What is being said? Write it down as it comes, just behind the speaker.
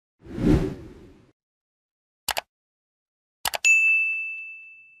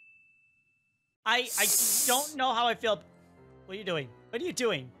I don't know how I feel. What are you doing? What are you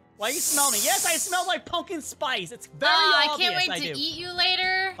doing? Why do you smell me? Yes, I smell like pumpkin spice. It's very obvious. I can't wait to eat you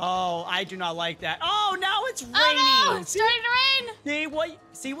later. Oh, I do not like that. Oh, now it's raining. Oh, no, it's starting to rain.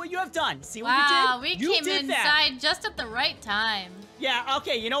 See what you have done. See what you did? We came inside just at the right time. Yeah,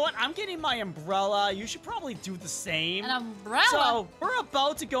 okay, you know what? I'm getting my umbrella. You should probably do the same. An umbrella? So, we're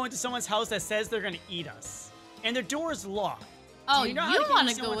about to go into someone's house that says they're going to eat us. And their door is locked. Oh, you want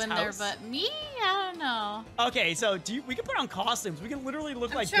to go in there, but me? I don't know. Okay, so we can put on costumes. We can literally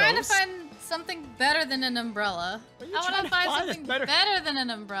look like ghosts. I'm trying to find something better than an umbrella. I want to find something better than an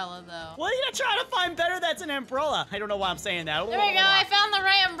umbrella, though. What are you trying to find better that's an umbrella? I don't know why I'm saying that. There we go. I found the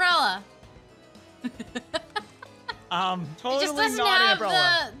right umbrella. Totally it just doesn't not have an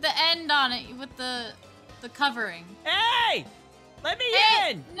umbrella. the end on it with the covering. Hey! Let me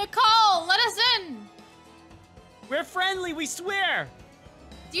in! Nicole, let us in! We're friendly, we swear!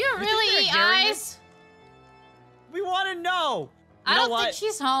 Do you really eat eyes? We want to know! I don't think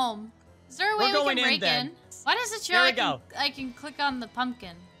she's home. Is there a way we can break in? Why does it show I can click on the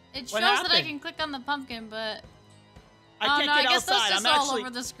pumpkin? It shows that I can click on the pumpkin, but... I guess that's just all over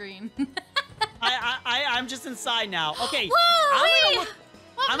the screen. I'm just inside now. Okay. Whoa, wait!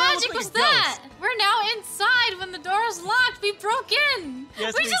 What magic was that? We're now inside when the door is locked. We broke in.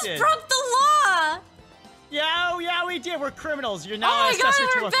 Yes, we just broke the law. Yeah, we did. We're criminals. You're now oh my god,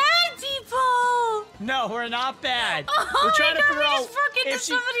 we're bad people. No, we're not bad. Oh we're trying my god, to figure out we just broke into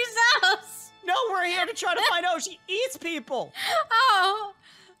somebody's house. No, we're here to try to find out if she eats people. Oh,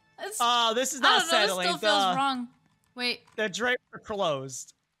 this is not settling. This still feels wrong. Wait. The drapes are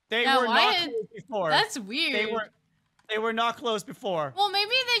closed. They were not closed before. That's weird. They were not closed before. Well,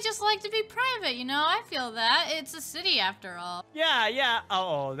 maybe they just like to be private, you know? I feel that. It's a city after all. Yeah.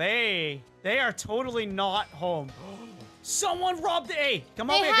 Oh, they are totally not home. Someone robbed the... Hey, come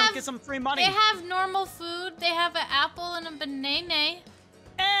over here. Come get some free money. They have normal food. They have an apple and a banana.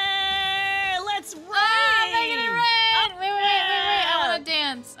 Hey, let's rain! Make it rain! Wait. I wanna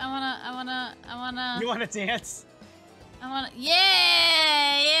dance. I wanna... You wanna dance?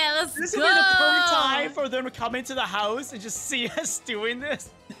 Yeah, let's go! This would be the perfect time for them to come into the house and just see us doing this.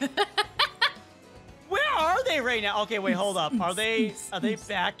 Where are they right now? Okay, wait, hold up. Are they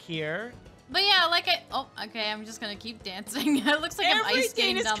back here? But yeah, oh, okay, I'm just gonna keep dancing. It looks like I'm ice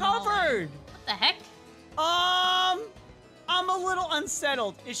skating down the hallway. Everything is covered! What the heck? I'm a little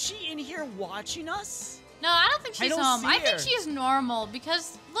unsettled. Is she in here watching us? No, I don't think she's home. I think her. she's normal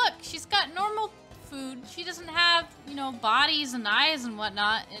because, look, she's got normal food. She doesn't have, bodies and eyes and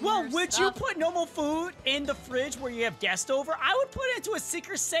whatnot. Well, would you put normal food in the fridge where you have guests over? I would put it into a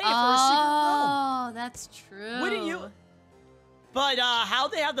secret safe or a secret room. Oh, that's true. Wouldn't you? But how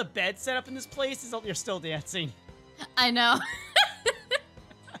they have the bed set up in this place is you're still dancing. I know.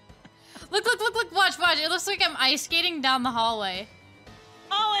 Look, watch. It looks like I'm ice skating down the hallway.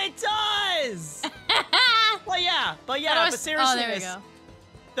 Oh, it does! but seriously, oh, there we go.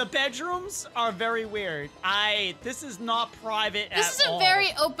 The bedrooms are very weird. This is not private at all. This is a very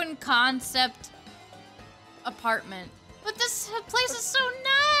open concept apartment. But this place is so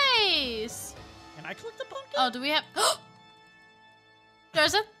nice! Can I click the pumpkin? Oh, do we have...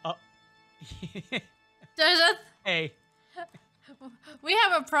 There's a... Oh. There's a... Hey. We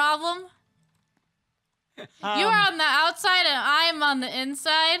have a problem. You are on the outside and I'm on the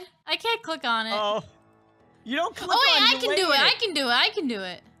inside. I can't click on it. Oh. You don't click on it. I can do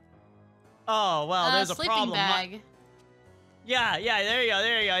it. Oh, well, there's a problem. Sleeping bag. Yeah, there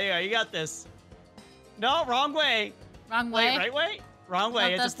you go. You got this. No, wrong way. Wrong way? Right way? Wrong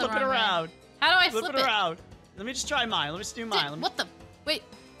way. No, just flip it around. How do I flip it around? Let me just try mine. Let me just do mine. What the? Wait.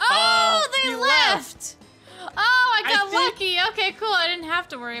 Oh, they left. Oh, I got lucky. Okay, cool. I didn't have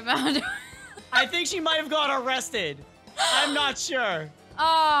to worry about it. I think she might have got arrested. I'm not sure.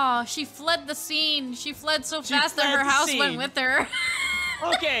 Oh, she fled the scene. She fled so fast that her house went with her.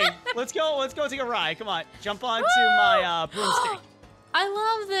 Okay, let's go take a ride. Come on, jump onto my broomstick. I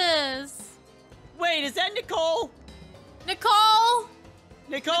love this. Wait, is that Nicole? Nicole,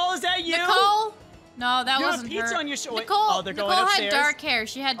 is that you? Nicole? No, that wasn't her. You have pizza on your shoulder. Nicole, they're going upstairs? Had dark hair.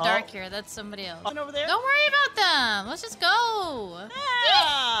 She had dark hair. That's somebody else. Over there? Don't worry about them. Let's just go.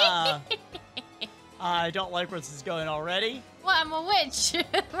 Yeah. I don't like where this is going already. Well, I'm a witch.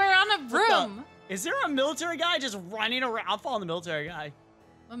 We're on a broom. Is there a military guy just running around? I'm following the military guy.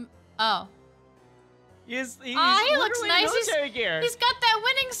 Oh. He looks nice. He's got that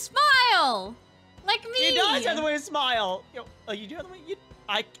winning smile. Like me. He does have the winning smile. You do have the winning...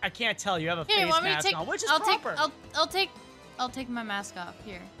 I can't tell. You have a face mask on, which is proper. I'll take my mask off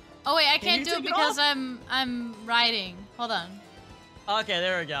here. Oh wait, I can't do it because I'm riding. Hold on. Okay,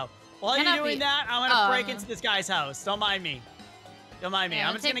 there we go. While you're doing that, I'm gonna break into this guy's house. Don't mind me. Don't mind me. Yeah,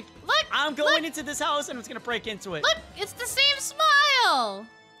 I'm just gonna. Look. I'm going into this house and I'm just gonna break into it. Look, it's the same smile.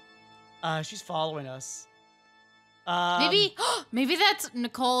 She's following us. Maybe that's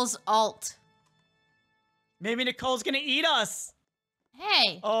Nicole's alt. Maybe Nicole's gonna eat us.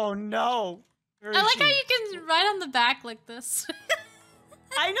 Hey. Oh no. I like how you can ride on the back like this.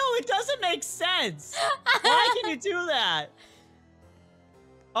 I know, it doesn't make sense. Why can you do that?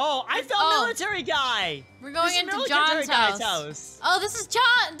 Oh, I found military guy. We're going into John's house. Oh, this is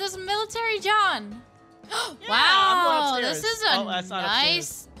John. This is military John. Yeah, wow, this is a upstairs.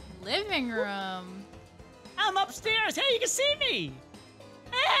 nice living room. I'm upstairs. Hey, you can see me.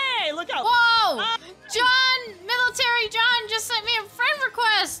 Hey, look out. Whoa! John, military John just sent me a friend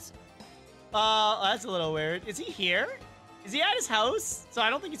request. That's a little weird. Is he here? Is he at his house? So I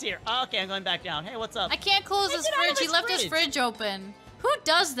don't think he's here. Oh, okay, I'm going back down. Hey, what's up? I can't close his fridge. He left his fridge open. Who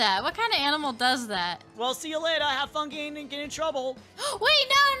does that? What kind of animal does that? Well, see you later. Have fun getting in trouble. Wait,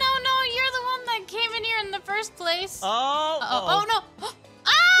 no. You're the one that came in here in the first place. Oh no.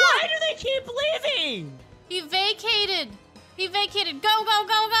 Why do they keep leaving? He vacated. Go.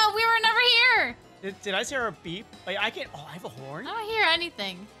 We were never here. Did I hear a beep? Wait, I can't. Oh, I have a horn? I don't hear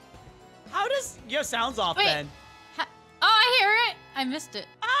anything. How does your sound's off then? I hear it. I missed it.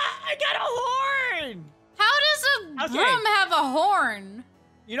 I got a horn. How does a broom have a horn?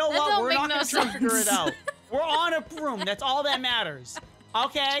 You know what? We're not going to figure it out. We're on a broom. That's all that matters.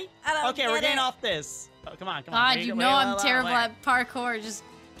 Okay? Okay, we're getting off this. Oh, come on. God, you know I'm terrible at parkour. Just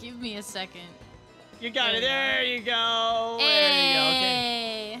give me a second. You got it. There you go.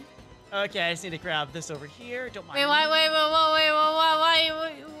 Hey. There you go. Okay, I just need to grab this over here. Don't mind. Wait, why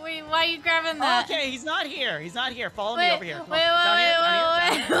are you grabbing that? Okay, he's not here. Follow me over here. Wait. What are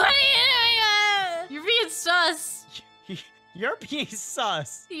you doing? You're being sus. You're being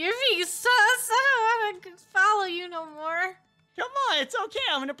sus. You're being sus. I don't want to follow you no more. Come on, it's okay.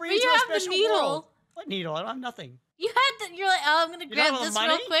 I'm gonna bring you to a special world. What needle? I don't have nothing. You're like, oh, I'm gonna grab this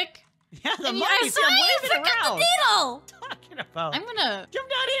real quick. Yeah, the money. I saw you pick up the needle. Talking about. I'm gonna come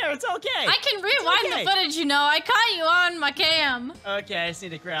down here. It's okay. I can rewind the footage. You know, I caught you on my cam. Okay, I just need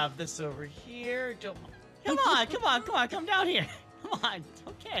to grab this over here. Come on, come down here. Come on.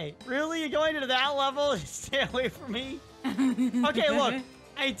 Okay. Really, you're going to that level? Stay away from me. Okay, look.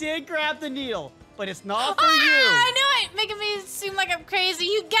 I did grab the needle, but it's not for you. I knew it, making me seem like I'm crazy.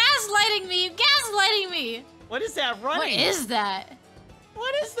 You gaslighting me. What is that running? What is that?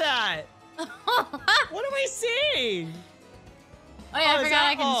 What is that? What am I seeing? Oh yeah, I forgot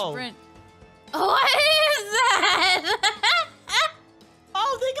I can sprint. What is that?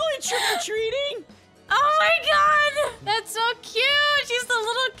 Oh, they going trick-or-treating? Oh my god! That's so cute! She's the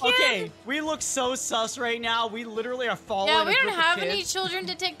little kid! Okay, we look so sus right now. We literally are following Yeah, we don't have any children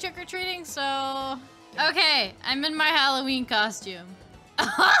to take trick-or-treating, so... Okay, I'm in my Halloween costume.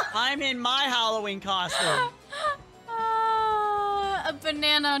 I'm in my Halloween costume. A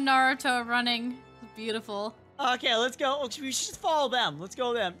banana Naruto running. Beautiful. Okay, let's go. We should follow them. Let's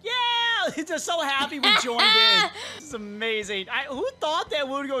go them. Yeah! They're so happy we joined in. This is amazing. Who thought that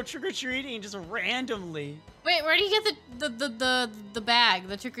we would go trick-or-treating just randomly? Wait, where do you get the bag,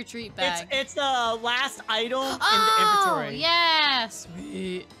 the trick-or-treat bag? It's the last item in the inventory. Oh, yeah,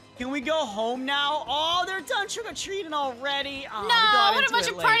 sweet. Can we go home now? Oh, they're done trick-or-treating already. Oh, no, what a bunch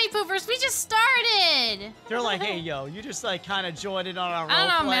of party poopers. We just started. They're like, hey, yo, you just like kind of joined in on our roleplay. I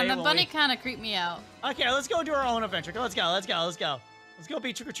don't know, man. The bunny kind of creeped me out. Okay, let's go do our own adventure. Let's go. Let's go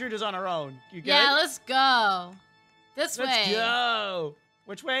be trick-or-treaters on our own. You good? Yeah, let's go. This way. Let's go.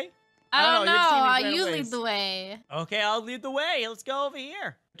 Which way? I don't know. You lead the way. Okay, I'll lead the way. Let's go over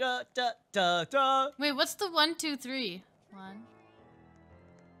here. Wait, what's the 1, 2, 3? 1.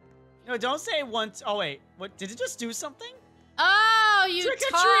 No, don't say once. Oh, wait. What? Did it just do something? Oh, you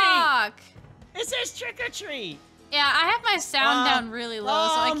talk. It says trick-or-treat. Yeah, I have my sound down really low,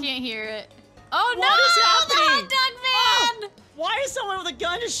 so I can't hear it. Oh, what is happening? The hot dog man! Why is someone with a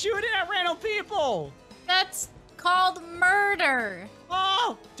gun just shooting at random people? That's called murder.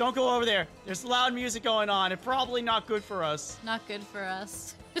 Oh, don't go over there. There's loud music going on. It's probably not good for us. Not good for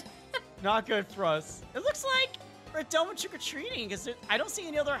us. Not good for us. It looks like we're done with trick-or-treating because I don't see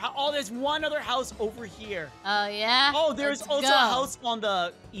any other house. Oh, there's one other house over here. Oh, yeah? Oh, there's also a house on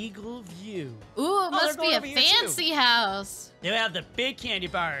the Eagle View. Ooh, it must be a fancy house. They have the big candy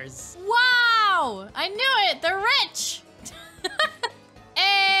bars. Wow! I knew it. They're rich.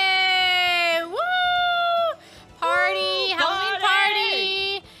 Hey! Woo! Party! Woo, Halloween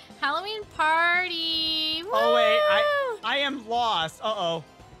party! Halloween party! Woo! Oh, wait. I am lost. Uh-oh.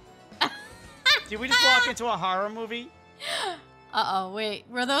 Did we just walk into a horror movie? Uh-oh, wait.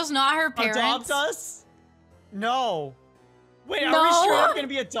 Were those not her parents? Adopt us? No. Wait, are we sure we're gonna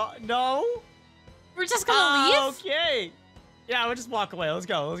be No? We're just gonna leave? Okay. Yeah, we'll just walk away. Let's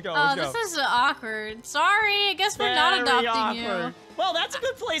go. Let's go. Oh, this is awkward. Sorry, I guess we're not adopting you. Well, that's a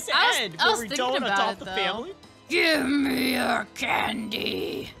good place to end. I was where we thinking don't about adopt it, the though. family. Give me your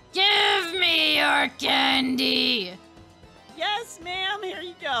candy. Give me your candy. Yes, ma'am. Here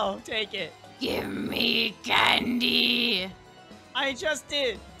you go. Take it. Give me candy. I just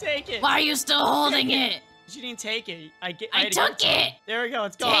did. Take it. Why are you still holding it? She didn't take it. I took it. There we go.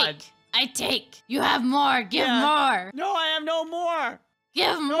 It's gone. I take. You have more. Give more. No, I have no more.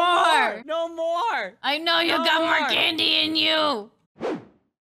 Give more. No more. I know you got more candy in you.